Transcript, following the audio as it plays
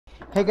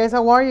Hey guys,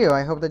 how are you?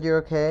 I hope that you're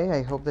okay.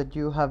 I hope that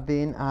you have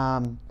been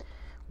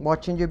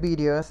watching your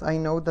videos. I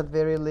know that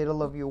very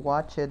little of you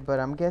watch it, but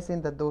I'm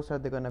guessing that those are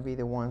going to be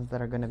the ones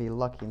that are going to be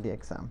lucky in the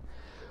exam.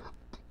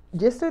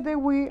 Yesterday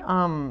we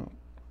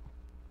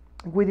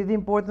did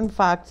important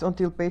facts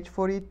until page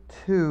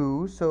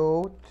 42.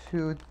 So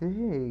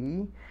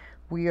today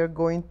we are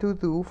going to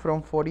do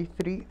from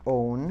 43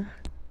 on.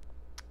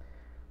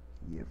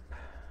 Yep.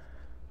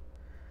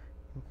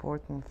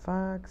 Important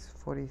facts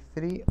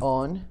 43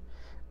 on.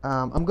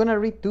 I'm gonna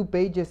read 2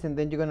 pages and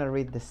then you're gonna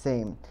read the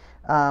same.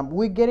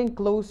 We're getting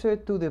closer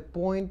to the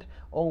point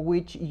on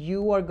which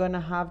you are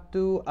gonna have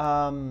to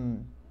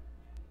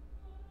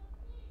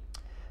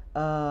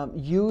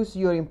use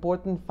your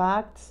important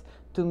facts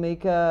to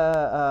make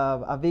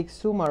a big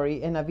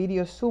summary and a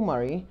video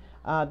summary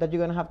that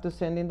you're gonna have to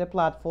send in the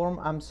platform.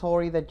 I'm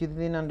sorry that you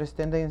didn't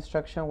understand the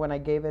instruction when I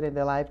gave it in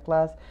the live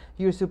class.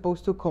 You're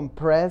supposed to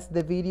compress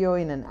the video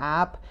in an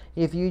app.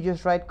 If you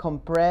just write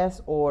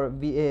compress or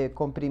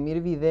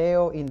comprimir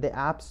video in the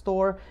app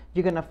store,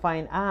 you're gonna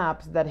find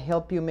apps that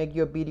help you make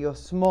your video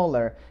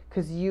smaller,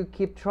 because you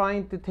keep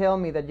trying to tell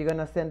me that you're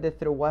gonna send it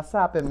through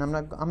WhatsApp, and I'm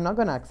not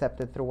gonna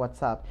accept it through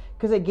WhatsApp,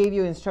 because I gave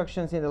you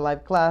instructions in the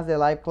live class. The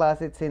live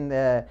class, it's in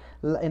the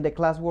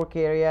classwork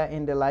area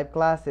in the live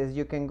classes.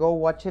 You can go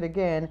watch it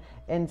again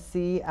and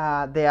see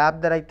the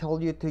app that I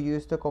told you to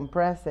use to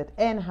compress it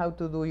and how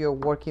to do your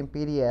work in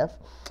PDF.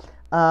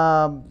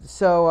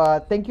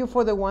 Thank you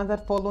for the ones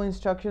that follow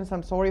instructions.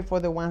 I'm sorry for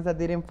the ones that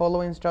didn't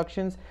follow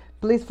instructions.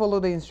 Please follow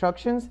the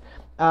instructions.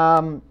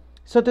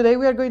 So today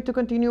we are going to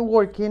continue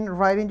working.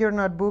 Write in your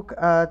notebook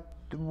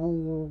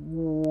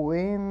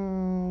Wednesday.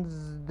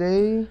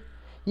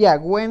 Yeah,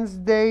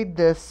 Wednesday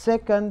the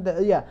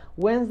 2nd. Yeah,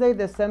 Wednesday,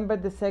 December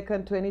the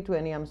 2nd,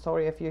 2020. I'm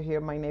sorry if you hear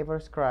my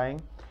neighbors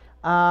crying.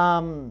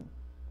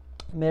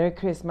 Merry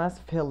Christmas,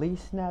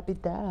 Feliz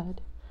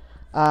Navidad.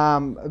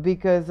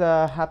 Because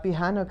Happy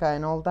Hanukkah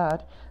and all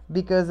that.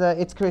 Because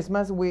it's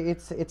Christmas.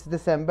 It's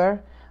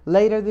December.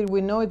 Later did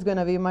we know it's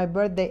gonna be my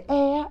birthday.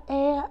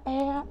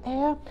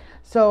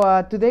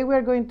 So today we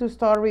are going to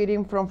start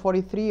reading from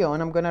 43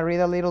 on. I'm gonna read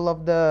a little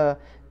of the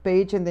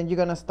page and then you're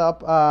gonna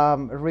stop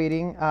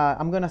reading.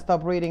 I'm gonna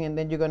stop reading and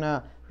then you're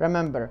gonna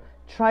remember.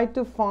 Try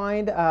to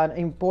find an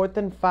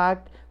important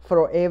fact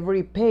for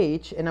every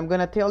page, and I'm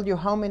gonna tell you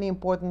how many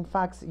important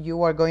facts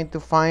you are going to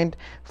find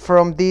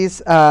from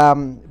this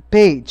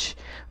page,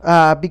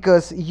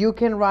 because you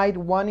can write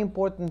one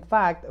important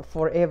fact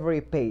for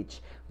every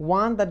page,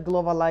 one that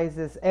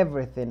globalizes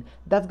everything.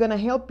 That's gonna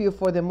help you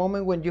for the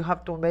moment when you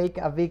have to make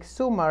a big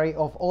summary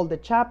of all the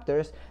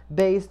chapters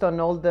based on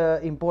all the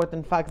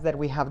important facts that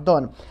we have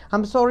done.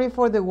 I'm sorry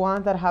for the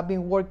ones that have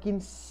been working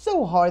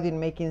so hard in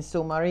making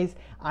summaries.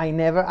 I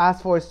never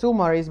ask for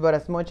summaries, but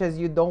as much as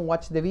you don't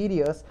watch the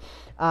videos,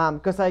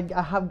 because I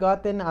have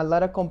gotten a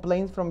lot of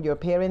complaints from your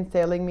parents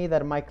telling me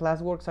that my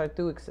classworks are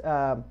too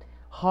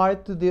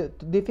hard to do,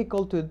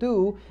 difficult to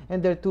do,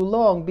 and they're too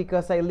long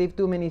because I leave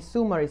too many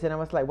summaries. And I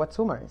was like, what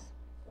summaries?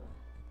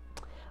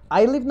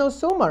 I leave no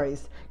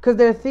summaries, because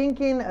they're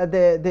thinking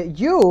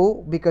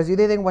because you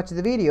didn't watch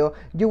the video,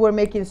 you were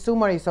making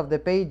summaries of the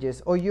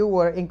pages, or you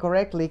were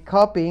incorrectly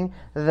copying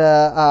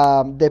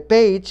the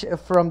page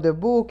from the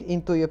book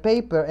into your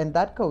paper, and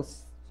that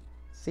goes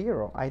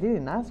 0. I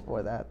didn't ask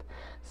for that.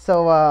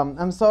 So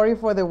I'm sorry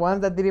for the ones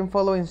that didn't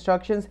follow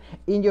instructions.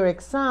 In your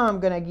exam, I'm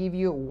gonna give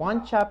you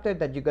one chapter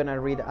that you're gonna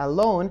read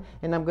alone,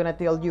 and I'm gonna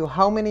tell you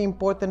how many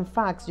important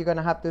facts you're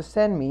gonna have to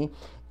send me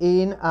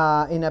in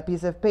a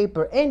piece of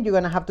paper, and you're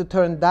gonna have to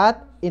turn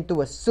that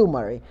into a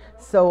summary.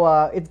 So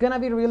it's gonna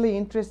be really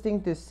interesting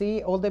to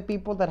see all the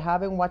people that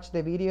haven't watched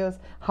the videos,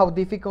 how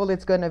difficult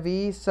it's gonna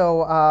be.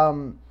 So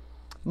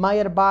my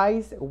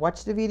advice,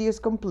 watch the videos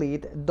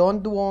complete.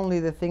 Don't do only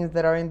the things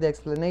that are in the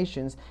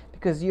explanations,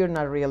 because you're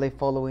not really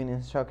following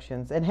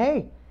instructions. And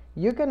hey,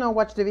 you cannot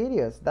watch the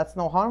videos. That's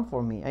no harm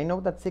for me. I know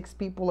that 6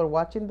 people are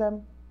watching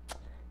them.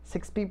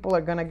 6 people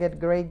are gonna get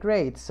great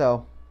grades.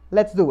 So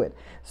let's do it.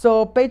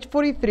 So page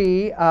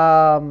 43,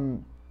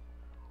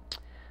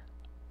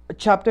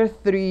 chapter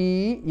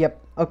 3.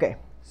 Yep. Okay.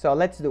 So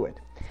let's do it.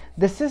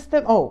 The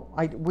system. Oh,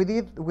 we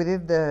did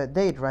the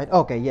date, right?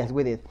 Okay. Yes,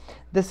 we did.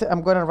 This.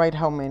 I'm gonna write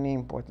how many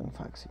important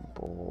facts.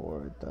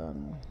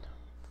 Important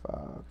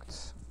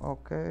facts.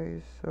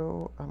 Okay.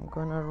 So I'm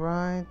gonna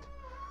write.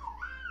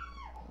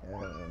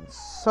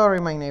 Sorry,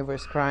 my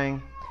neighbor's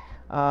crying.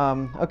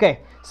 Okay,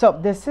 so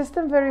the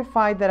system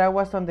verified that I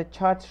was on the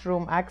charge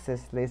room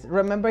access list.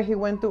 Remember, he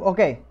went to,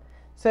 okay,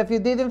 so if you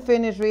didn't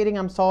finish reading,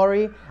 I'm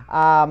sorry.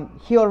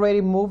 He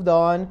already moved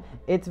on.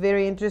 It's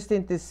very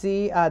interesting to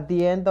see at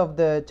the end of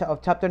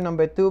chapter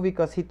number 2,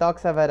 because he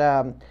talks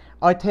about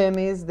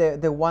Artemis,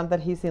 the one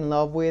that he's in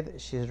love with.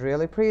 She's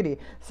really pretty.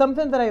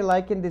 Something that I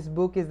like in this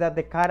book is that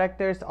the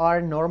characters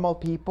are normal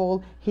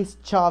people. He's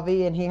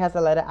chubby and he has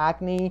a lot of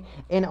acne.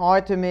 And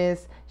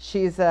Artemis,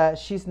 she's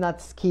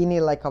not skinny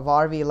like a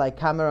Barbie, like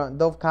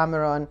Dove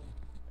Cameron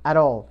at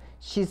all.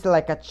 She's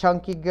like a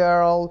chunky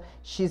girl.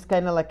 She's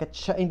kind of like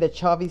in the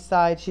chubby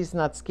side. She's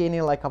not skinny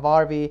like a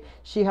Barbie.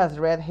 She has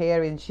red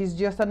hair and she's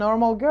just a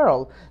normal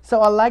girl.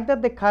 So I like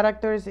that the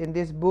characters in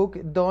this book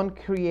don't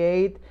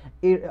create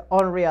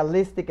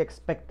unrealistic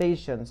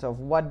expectations of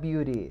what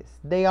beauty is.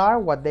 They are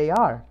what they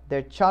are.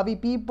 They're chubby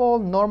people,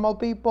 normal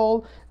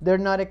people. They're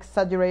not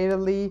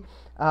exaggeratedly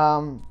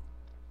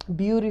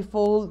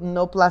beautiful,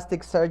 no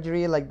plastic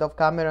surgery like Dove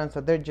Cameron.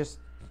 So they're just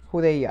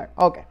who they are.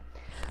 Okay.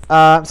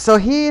 So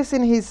he is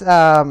in his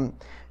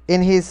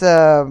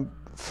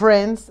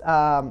friend's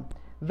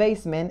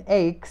basement,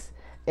 Aches,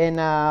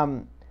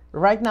 and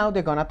right now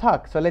they're gonna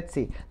talk. So let's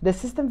see. The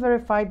system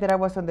verified that I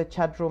was on the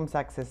chat room's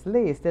access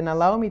list and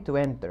allowed me to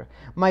enter.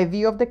 My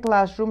view of the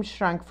classroom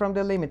shrank from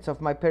the limits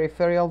of my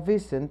peripheral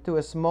vision to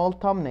a small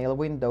thumbnail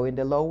window in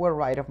the lower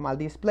right of my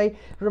display.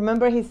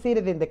 Remember, he's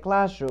seated in the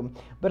classroom,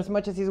 but as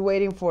much as he's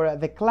waiting for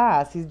the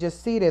class, he's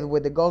just seated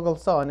with the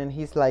goggles on, and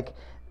he's like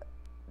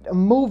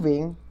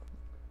moving.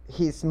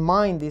 His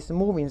mind is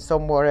moving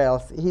somewhere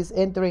else. He's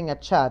entering a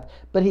chat,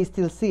 but he's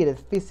still seated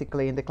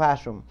physically in the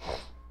classroom.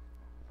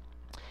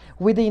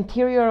 With the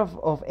interior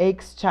of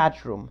Ache's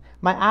chat room,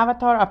 my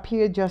avatar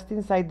appeared just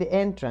inside the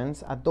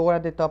entrance, a door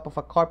at the top of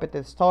a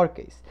carpeted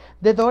staircase.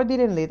 The door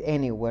didn't lead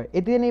anywhere.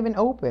 It didn't even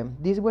open.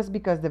 This was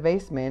because the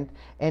basement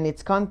and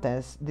its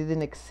contents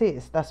didn't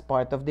exist as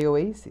part of the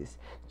Oasis.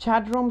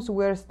 Chat rooms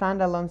were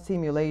standalone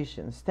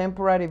simulations,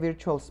 temporary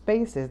virtual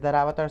spaces that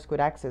avatars could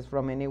access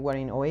from anywhere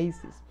in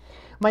Oasis.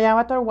 My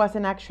avatar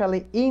wasn't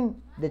actually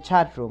in the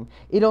chat room.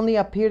 It only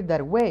appeared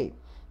that way.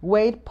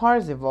 Wade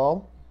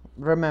Parzival,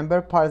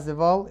 remember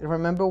Parzival?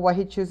 Remember why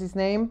he chose his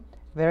name?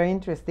 Very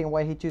interesting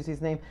why he chose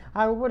his name.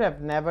 I would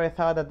have never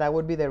thought that that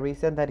would be the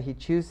reason that he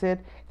chose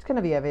it. It's going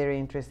to be a very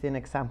interesting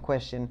exam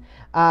question.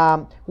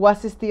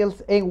 Was still,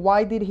 and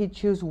why did he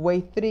choose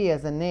Wade 3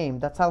 as a name?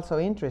 That's also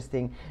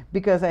interesting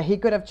because he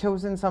could have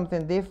chosen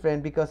something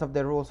different because of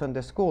the rules on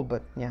the school,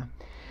 but yeah.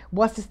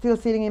 Was still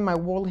sitting in my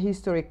world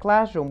history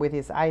classroom with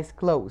his eyes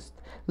closed.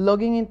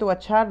 Logging into a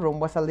chat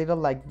room was a little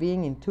like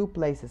being in two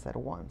places at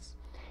once.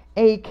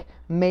 Ake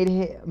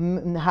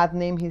had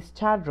named his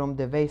chat room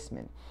the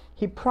basement.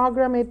 He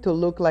programmed it to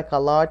look like a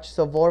large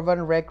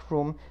suburban rec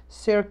room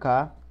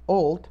circa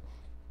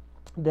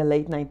the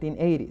late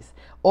 1980s.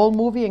 All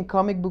movie and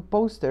comic book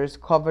posters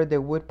covered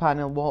the wood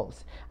panel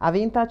walls. A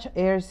vintage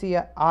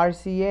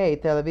RCA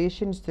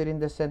television stood in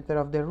the center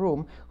of the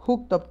room,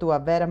 hooked up to a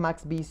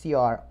Betamax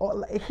VCR.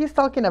 He's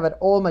talking about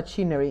all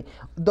machinery.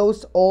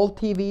 Those old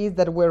TVs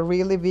that were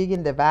really big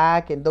in the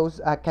back, and those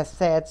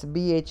cassettes,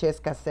 VHS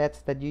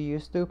cassettes that you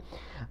used to.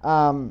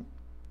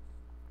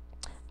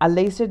 A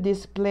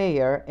laserdisc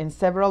player and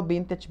several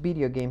vintage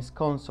video games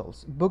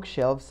consoles.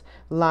 Bookshelves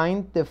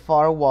lined the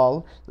far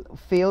wall,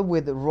 filled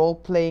with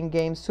role-playing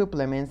game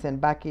supplements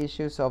and back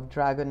issues of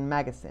Dragon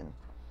magazine.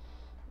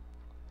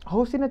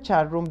 Hosting a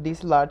chat room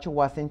this large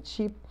wasn't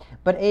cheap,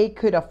 but A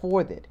could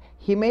afford it.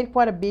 He made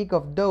quite a bit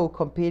of dough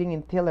competing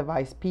in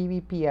televised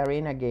PvP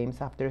arena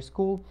games after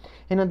school,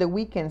 and on the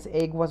weekends,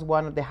 Egg was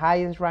one of the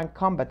highest-ranked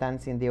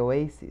combatants in the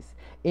Oasis,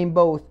 in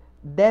both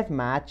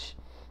deathmatch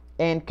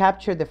and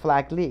capture the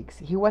flag leagues.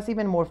 He was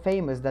even more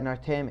famous than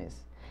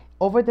Artemis.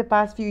 Over the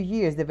past few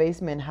years, the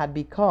basement had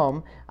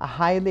become a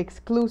highly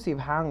exclusive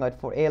hangout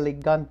for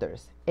elite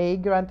gunters. A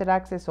granted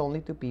access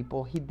only to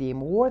people he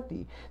deemed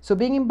worthy. So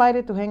being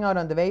invited to hang out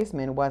on the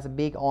basement was a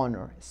big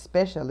honor,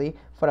 especially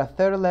for a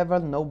third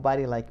level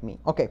nobody like me.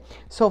 Okay,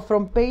 so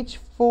from page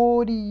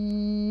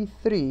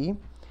 43,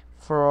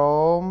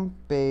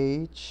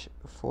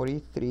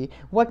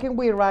 what can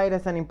we write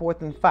as an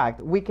important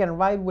fact? We can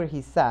write where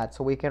he sat,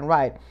 so we can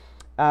write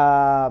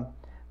Wade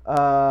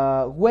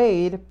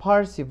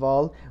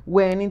Parzival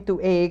went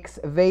into Ake's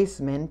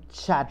basement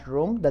chat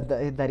room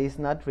that is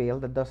not real,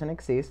 that doesn't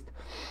exist,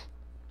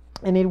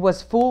 and it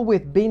was full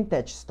with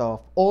vintage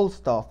stuff, old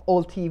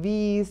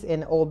TVs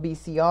and old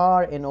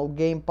VCR and old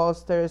game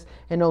posters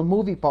and old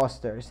movie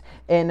posters.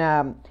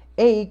 And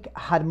Ake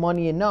had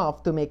money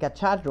enough to make a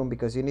chat room,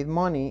 because you need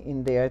money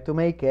in there to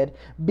make it,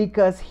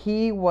 because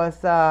he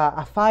was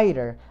a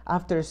fighter.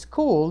 After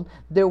school,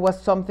 there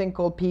was something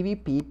called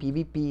PvP.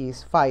 PvP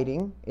is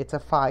fighting. It's a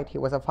fight. He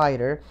was a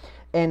fighter.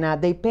 And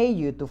they pay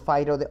you to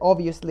fight,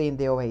 obviously in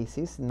the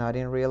Oasis, not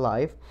in real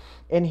life.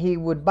 And he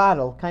would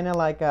battle, kind of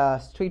like a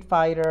Street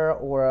Fighter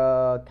or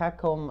a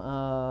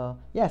Capcom,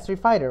 Street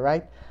Fighter,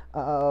 right?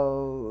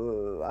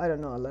 I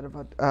don't know a lot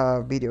about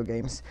video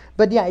games,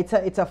 but yeah,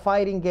 it's a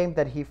fighting game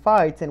that he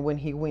fights, and when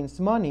he wins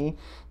money,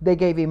 they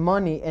gave him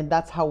money, and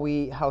that's how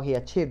he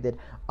achieved it.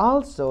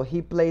 Also,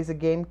 he plays a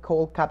game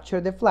called Capture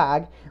the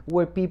Flag,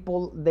 where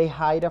they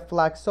hide a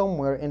flag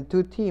somewhere, and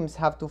two teams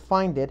have to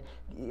find it.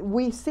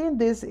 We've seen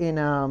this in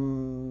oh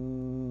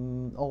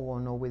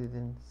no, we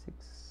didn't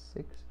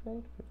sixth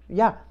grade.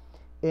 Yeah.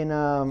 In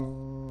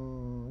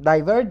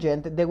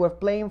Divergent, they were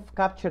playing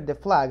Capture the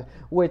Flag,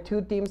 where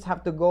two teams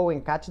have to go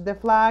and catch the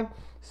flag.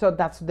 So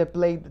that's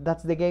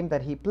the game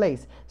that he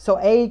plays. So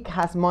Ake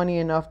has money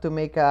enough to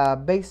make a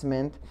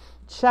basement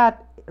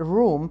chat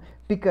room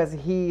because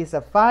he is a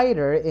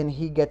fighter and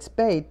he gets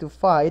paid to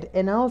fight,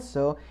 and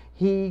also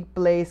He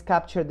plays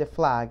Capture the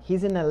Flag.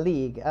 He's in a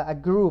league, a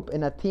group,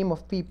 and a team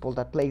of people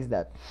that plays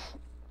that.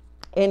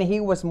 And he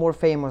was more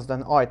famous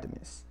than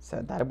Artemis.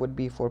 So that would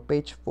be for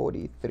page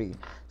 43.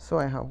 So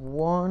I have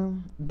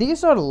one.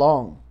 These are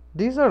long.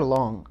 These are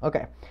long.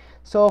 Okay.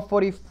 So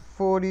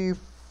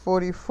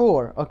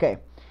 44. Okay.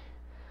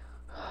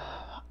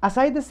 As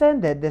I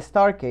descended the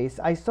staircase,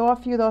 I saw a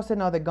few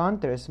dozen other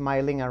gunters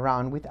milling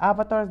around with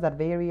avatars that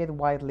varied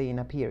widely in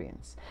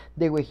appearance.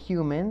 They were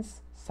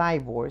humans,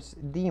 cyborgs,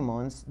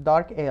 demons,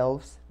 dark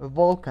elves,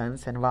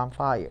 Vulcans, and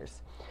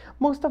vampires.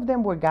 Most of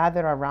them were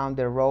gathered around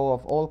the row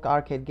of old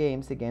arcade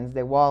games against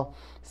the wall.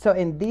 So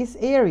in this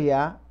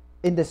area,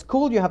 in the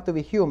school you have to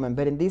be human,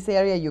 but in this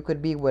area you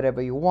could be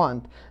whatever you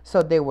want.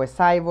 So they were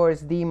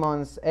cyborgs,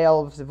 demons,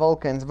 elves,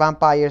 Vulcans,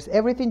 vampires,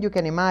 everything you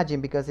can imagine,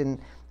 because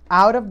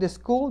out of the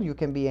school you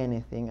can be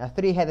anything. A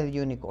three-headed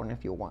unicorn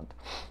if you want.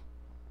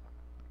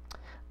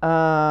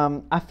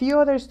 A few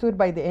others stood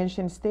by the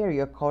ancient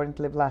stereo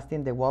currently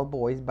blasting The Wild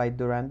Boys by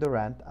Duran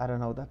Duran. I don't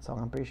know that song,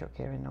 I'm pretty sure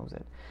Karen knows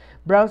it.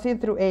 Browsing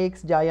through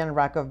Ake's giant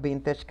rack of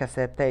vintage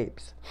cassette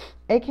tapes.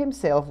 Ake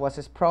himself was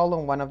sprawled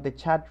on one of the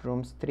chat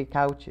room's 3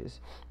 couches,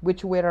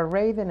 which were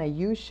arrayed in a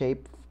U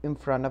shape in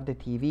front of the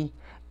TV.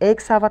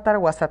 Ake's avatar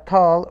was a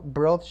tall,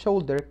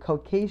 broad-shouldered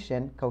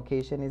Caucasian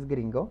is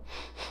gringo,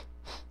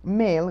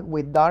 male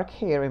with dark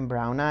hair and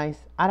brown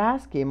eyes. I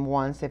asked him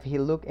once if he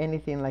looked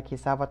anything like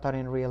his avatar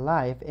in real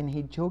life, and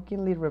he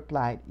jokingly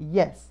replied,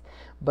 yes,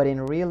 but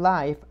in real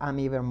life I'm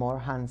even more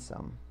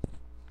handsome.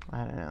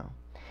 I don't know.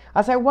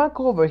 As I walked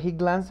over, he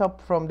glanced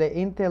up from the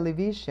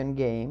Intellivision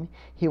game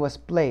he was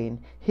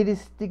playing.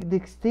 His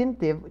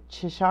distinctive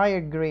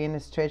Cheshire grin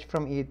stretched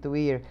from ear to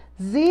ear.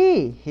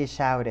 Z! He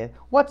shouted.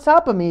 What's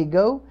up,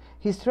 amigo?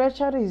 He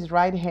stretched out his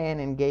right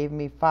hand and gave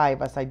me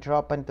 5 as I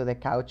dropped onto the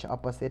couch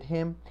opposite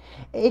him.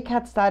 Ake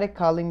had started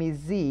calling me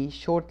Z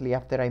shortly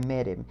after I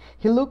met him.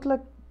 He looked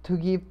like to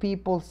give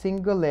people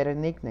single-letter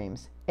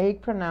nicknames.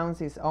 Ake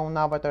pronounced his own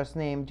avatar's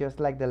name just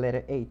like the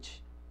letter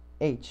H.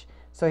 H.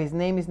 So his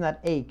name is not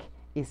Ake,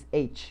 it's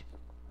H.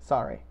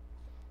 Sorry.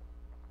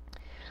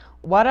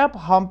 What up,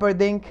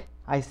 Humperdinck?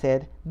 I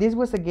said. This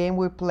was a game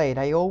we played.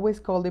 I always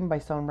called him by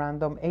some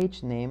random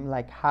H name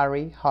like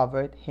Harry,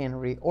 Howard,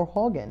 Henry, or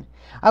Hogan.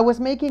 I was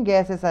making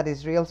guesses at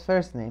his real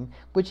first name,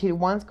 which he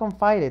once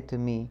confided to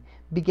me,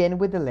 began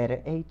with the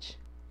letter H.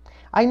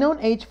 I known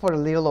H for a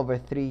little over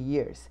 3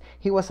 years.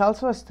 He was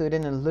also a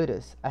student in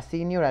Ludus, a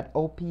senior at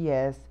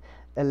OPS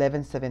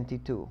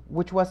 1172,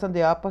 which was on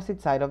the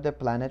opposite side of the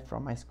planet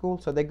from my school,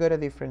 so they go to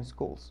different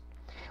schools.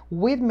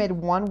 We'd met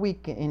one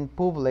week in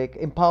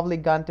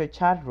public Gunter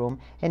chat room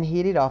and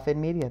hit it off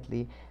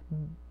immediately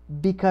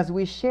because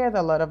we shared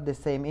a lot of the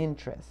same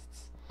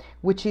interests,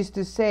 which is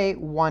to say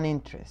one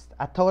interest,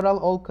 a total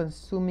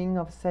all-consuming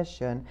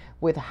obsession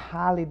with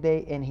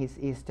Halliday and his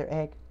Easter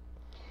egg.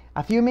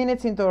 A few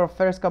minutes into our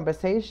first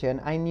conversation,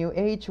 I knew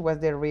H was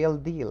the real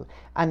deal,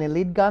 an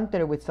elite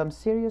Gunter with some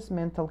serious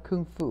mental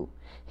kung fu.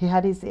 He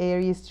had his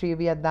Aries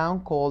trivia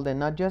down cold, and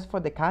not just for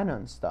the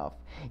canon stuff.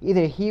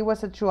 Either he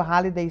was a true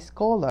Halliday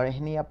scholar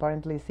and he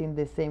apparently seen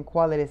the same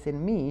qualities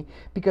in me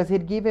because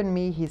he'd given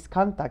me his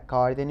contact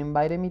card and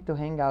invited me to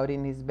hang out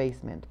in his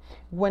basement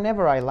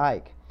whenever I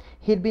like.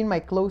 He'd been my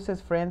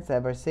closest friends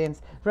ever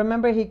since.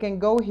 Remember, he can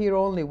go here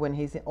only when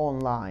he's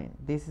online.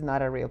 This is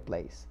not a real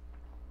place.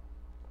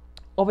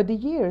 Over the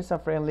years, a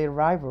friendly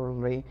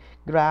rivalry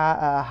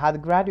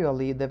had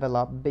gradually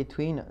developed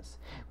between us.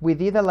 We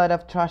did a lot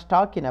of trash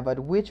talking about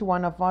which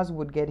one of us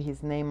would get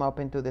his name up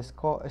into the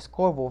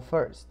scoreboard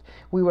first.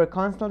 We were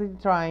constantly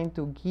trying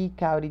to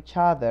geek out each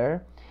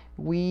other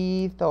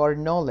with our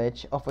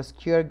knowledge of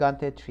obscure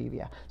Gunter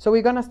trivia. So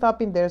we're gonna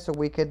stop in there so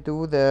we could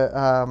do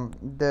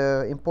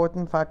the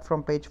important fact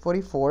from page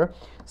 44.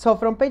 So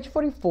from page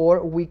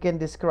 44, we can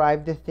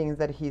describe the things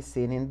that he's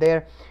seen in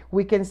there.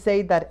 We can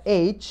say that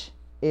H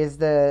is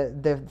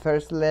the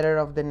first letter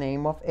of the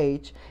name of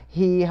H.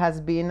 He has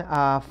been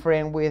a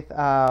friend with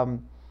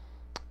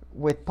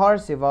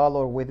Parzival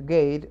or with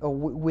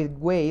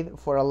Wade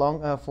for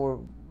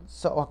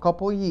a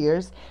couple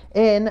years,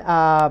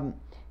 and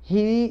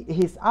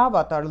his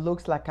avatar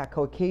looks like a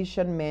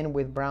Caucasian man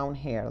with brown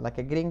hair, like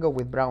a gringo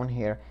with brown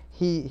hair.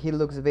 He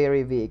looks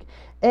very big,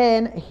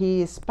 and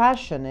he is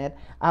passionate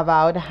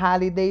about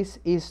Halliday's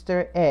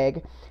Easter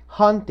egg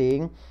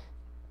hunting.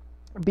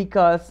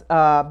 Because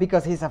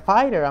he's a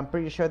fighter, I'm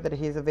pretty sure that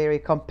he's a very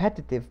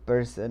competitive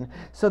person.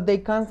 So they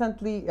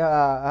constantly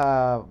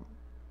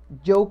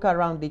joke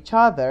around each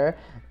other.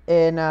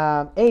 And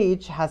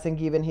H hasn't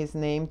given his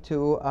name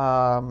to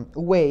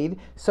Wade,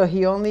 so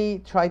he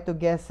only tried to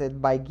guess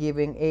it by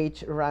giving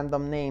H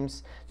random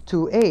names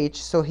to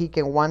H so he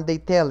can one day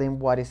tell him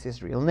what is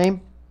his real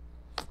name.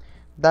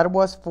 That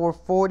was for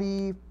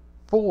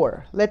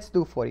 44. Let's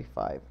do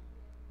 45.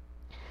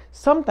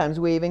 Sometimes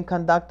we even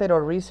conducted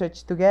our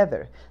research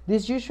together.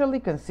 This usually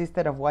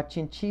consisted of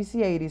watching cheesy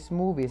 80s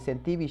movies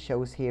and TV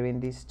shows here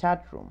in this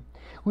chat room.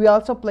 We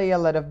also play a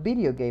lot of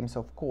video games,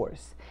 of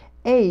course.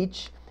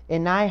 H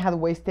and I had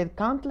wasted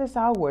countless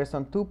hours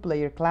on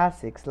 2-player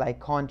classics like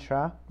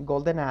Contra,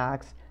 Golden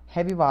Axe,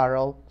 Heavy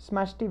Barrel,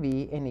 Smash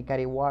TV, and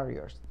Ikari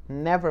Warriors.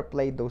 Never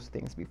played those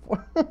things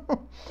before.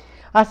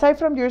 Aside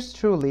from yours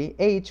truly,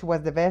 H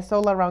was the best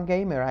all-around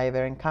gamer I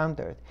ever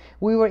encountered.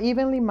 We were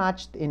evenly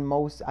matched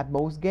at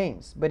most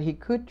games, but he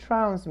could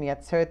trounce me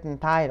at certain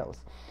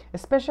titles,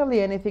 especially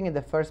anything in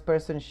the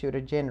first-person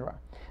shooter genre.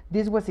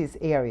 This was his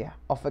area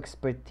of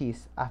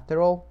expertise.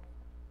 After all,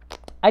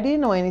 I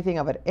didn't know anything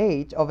about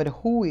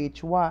who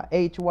H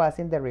was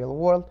in the real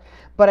world,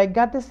 but I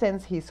got the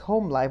sense his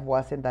home life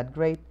wasn't that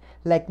great.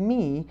 Like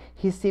me,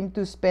 he seemed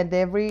to spend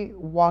every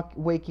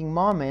waking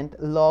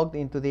moment logged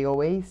into the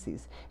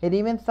Oasis. And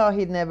even though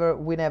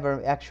we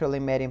never actually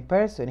met in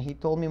person, he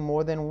told me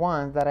more than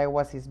once that I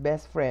was his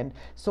best friend,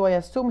 so I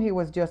assumed he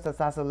was just as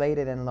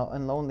isolated and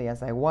lonely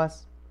as I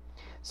was.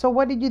 So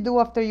what did you do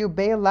after you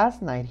bailed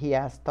last night? He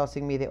asked,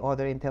 tossing me the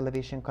other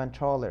Intellivision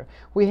controller.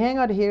 We hung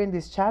out here in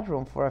this chat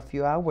room for a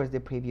few hours the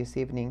previous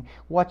evening,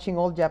 watching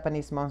old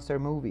Japanese monster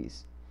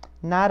movies.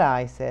 Nada,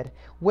 I said.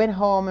 Went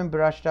home and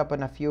brushed up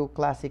on a few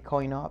classic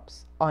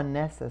coin-ops.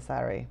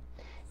 Unnecessary.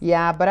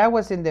 Yeah, but I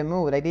was in the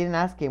mood. I didn't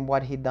ask him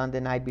what he'd done the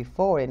night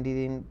before, and he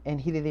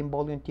didn't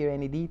volunteer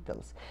any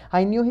details.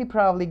 I knew he'd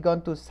probably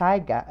gone to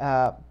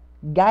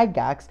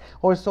Gygax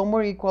or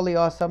somewhere equally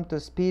awesome to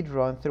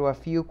speedrun through a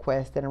few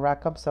quests and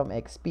rack up some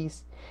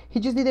XPs. He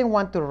just didn't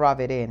want to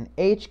rub it in.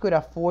 H could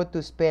afford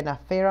to spend a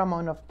fair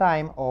amount of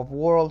time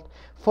off-world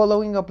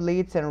following up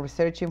leads and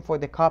researching for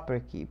the copper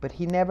key, but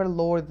he never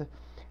lorded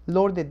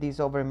this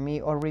over me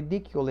or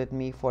ridiculed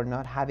me for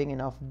not having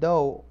enough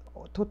dough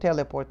to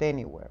teleport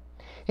anywhere.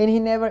 And he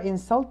never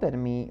insulted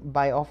me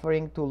by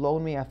offering to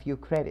loan me a few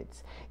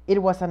credits.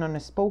 It was an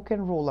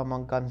unspoken rule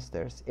among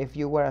gunsters. If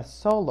you were a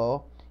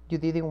solo, you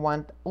didn't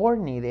want or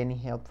need any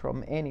help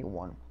from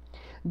anyone.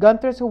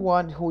 Gunters who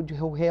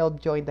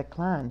helped join the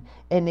clan,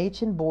 and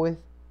H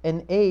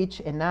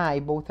and I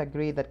both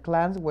agreed that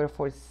clans were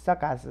for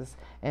suckasses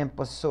and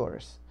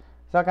poseurs.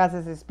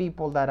 Suckasses is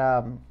people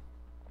that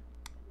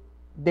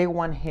they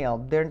want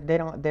help. They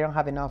don't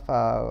have enough.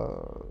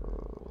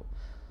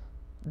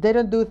 They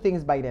don't do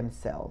things by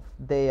themselves.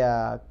 They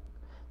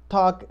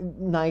talk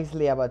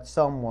nicely about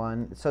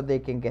someone so they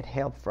can get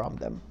help from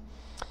them.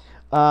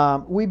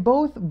 We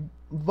both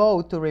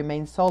vote to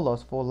remain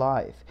solos for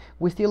life.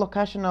 We still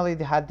occasionally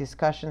had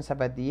discussions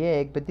about the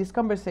egg, but these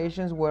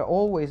conversations were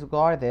always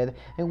guarded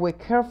and we're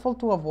careful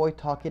to avoid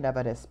talking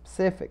about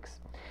specifics.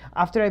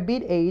 After I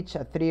beat H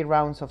at 3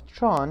 rounds of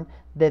Tron,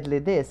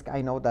 Deadly Disc,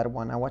 I know that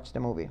one, I watched the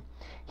movie,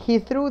 he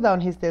threw down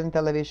his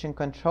television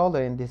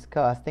controller in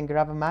disgust and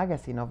grabbed a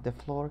magazine off the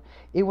floor.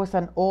 It was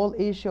an old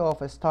issue of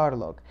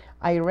Starlog.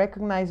 I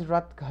recognized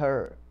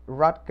Rutger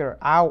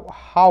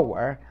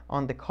Hauer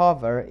on the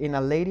cover in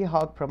a Lady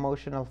Hawk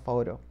promotional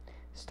photo.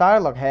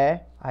 Starlog,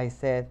 hey? I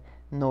said,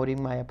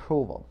 noting my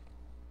approval.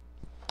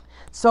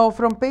 So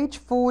from page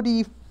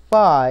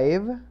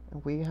 45,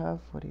 we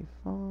have 45,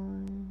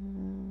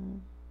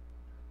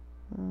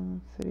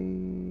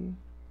 3,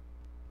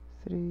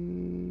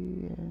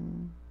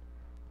 and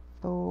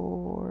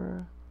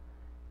 4,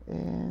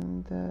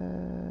 and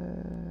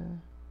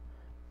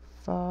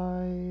 5,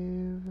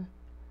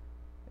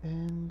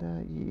 and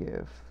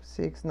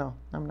 6. No,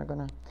 I'm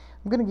gonna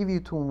give you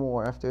 2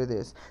 more after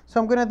this. So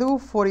I'm gonna do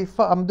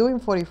 45. I'm doing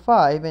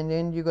 45, and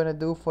then you're gonna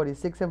do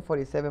 46 and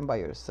 47 by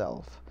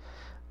yourself.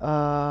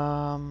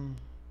 45.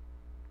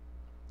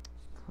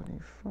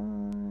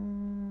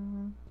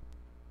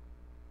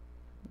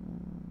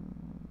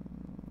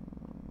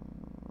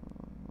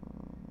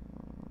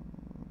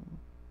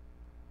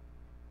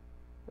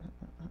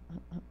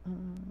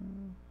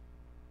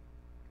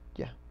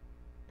 Yeah.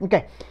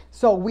 Okay,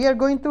 so we are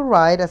going to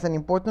write as an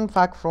important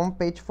fact from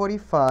page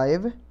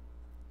 45.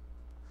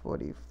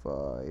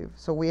 45.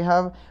 So we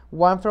have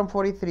 1 from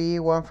 43,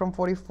 1 from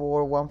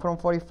 44, 1 from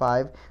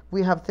 45.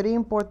 We have 3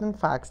 important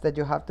facts that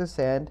you have to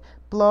send,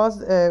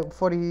 plus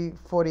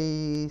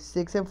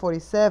 46 and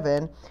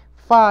 47,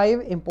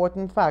 5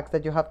 important facts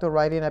that you have to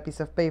write in a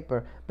piece of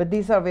paper. But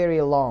these are very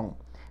long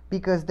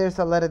because there's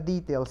a lot of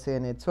details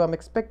in it. So I'm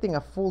expecting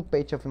a full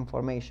page of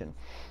information.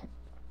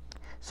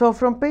 So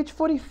from page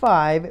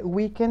 45,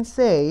 we can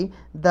say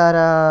that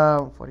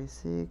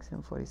 46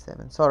 and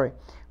 47. Sorry.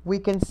 We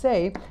can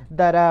say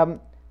that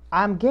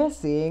I'm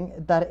guessing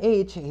that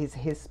H is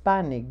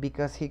Hispanic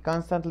because he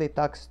constantly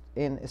talks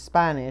in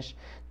Spanish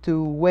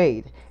to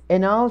Wade.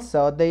 And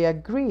also they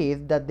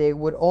agreed that they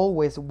would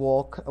always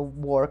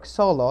work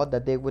solo,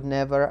 that they would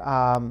never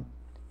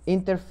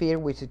interfere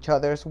with each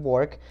other's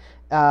work.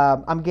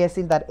 I'm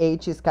guessing that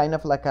H is kind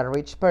of like a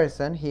rich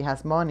person. He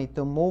has money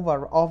to move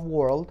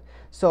off-world.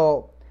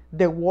 So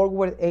the world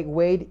where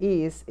Wade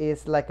is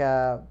like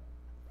a...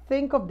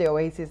 Think of the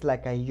Oasis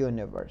like a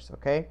universe,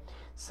 okay?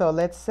 So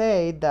let's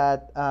say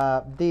that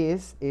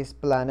this is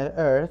planet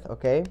Earth,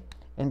 okay?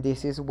 And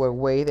this is where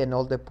Wade and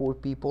all the poor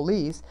people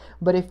is.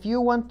 But if you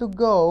want to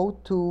go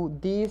to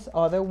this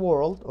other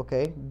world,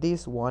 okay,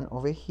 this one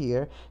over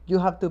here, you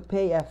have to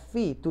pay a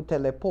fee to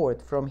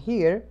teleport from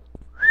here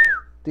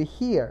to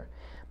here.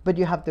 but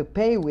you have to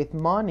pay with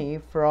money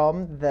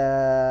from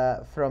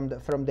the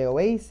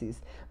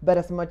oasis. But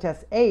as much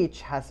as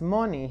H has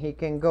money, he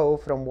can go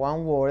from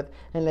one world,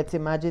 and let's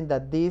imagine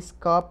that this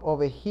cup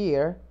over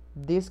here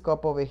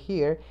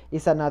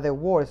is another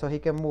world, so he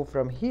can move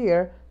from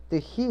here to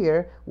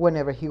here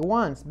whenever he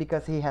wants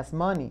because he has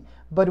money.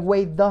 But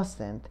Wade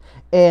doesn't,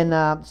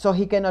 and so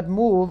he cannot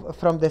move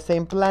from the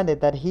same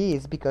planet that he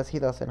is because he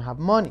doesn't have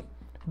money.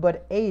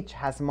 But H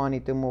has money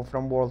to move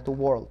from world to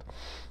world.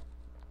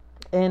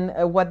 And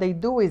what they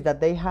do is that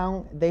they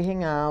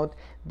hang out,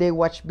 they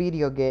watch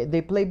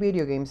they play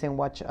video games and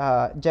watch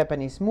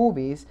Japanese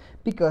movies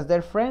because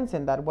they're friends,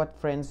 and that's what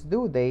friends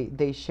do.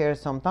 They share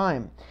some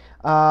time,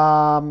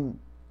 and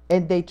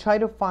they try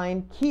to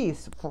find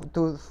keys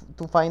to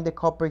find the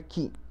copper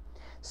key.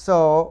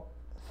 So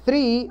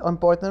 3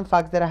 important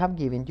facts that I have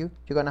given you.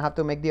 You're gonna have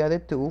to make the other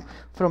 2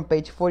 from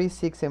page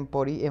 46 and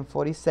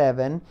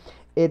 47.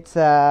 It's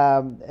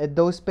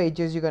those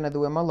pages you're gonna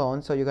do them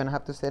alone, so you're gonna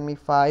have to send me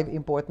 5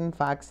 important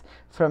facts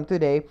from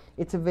today.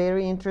 It's a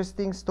very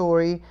interesting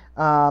story,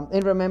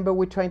 and remember,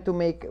 we're trying to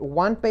make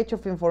 1 page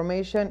of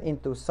information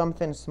into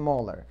something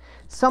smaller.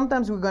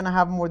 Sometimes we're gonna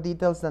have more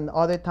details than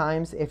other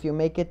times. If you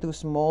make it too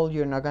small,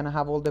 you're not gonna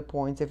have all the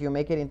points. If you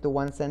make it into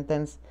 1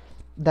 sentence,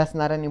 that's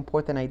not an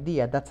important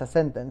idea, that's a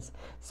sentence.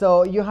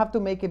 So you have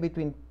to make it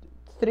between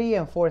 3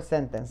 and 4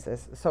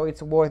 sentences, so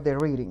it's worth the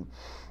reading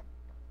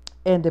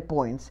and the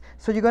points.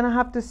 So you're gonna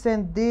have to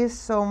send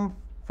this on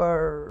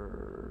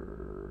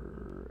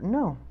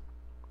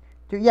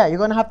you're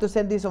gonna have to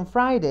send this on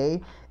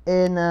Friday,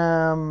 and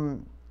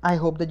I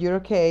hope that you're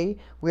okay.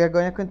 We are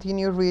going to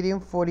continue reading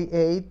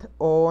 48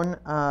 on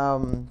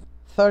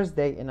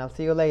Thursday, and I'll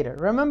see you later.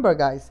 Remember,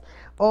 guys,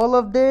 all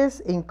of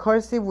this in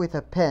cursive with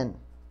a pen.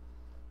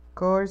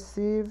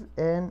 Cursive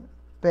and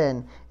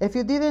pen. If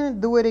you didn't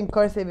do it in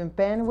cursive and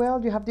pen,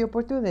 well, you have the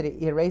opportunity.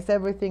 Erase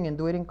everything and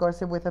do it in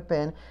cursive with a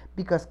pen,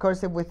 because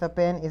cursive with a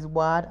pen is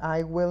what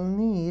I will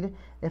need.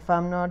 If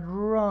I'm not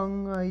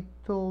wrong, I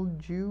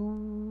told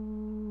you.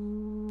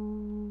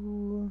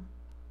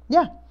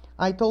 Yeah,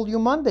 I told you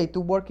Monday to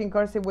work in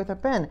cursive with a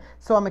pen.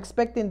 So I'm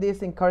expecting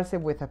this in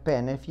cursive with a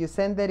pen. If you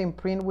send that in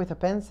print with a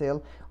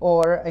pencil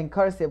or in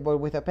cursive but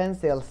with a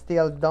pencil,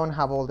 still don't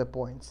have all the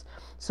points.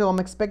 So I'm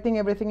expecting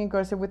everything in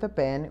cursive with a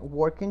pen.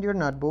 Work in your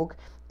notebook.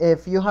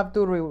 If you have to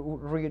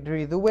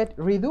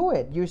redo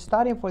it. You're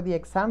studying for the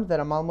exams that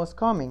are almost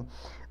coming.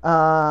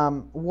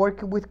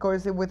 Work with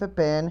cursive with a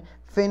pen.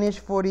 Finish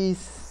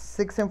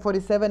 46 and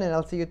 47, and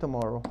I'll see you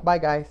tomorrow. Bye,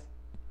 guys.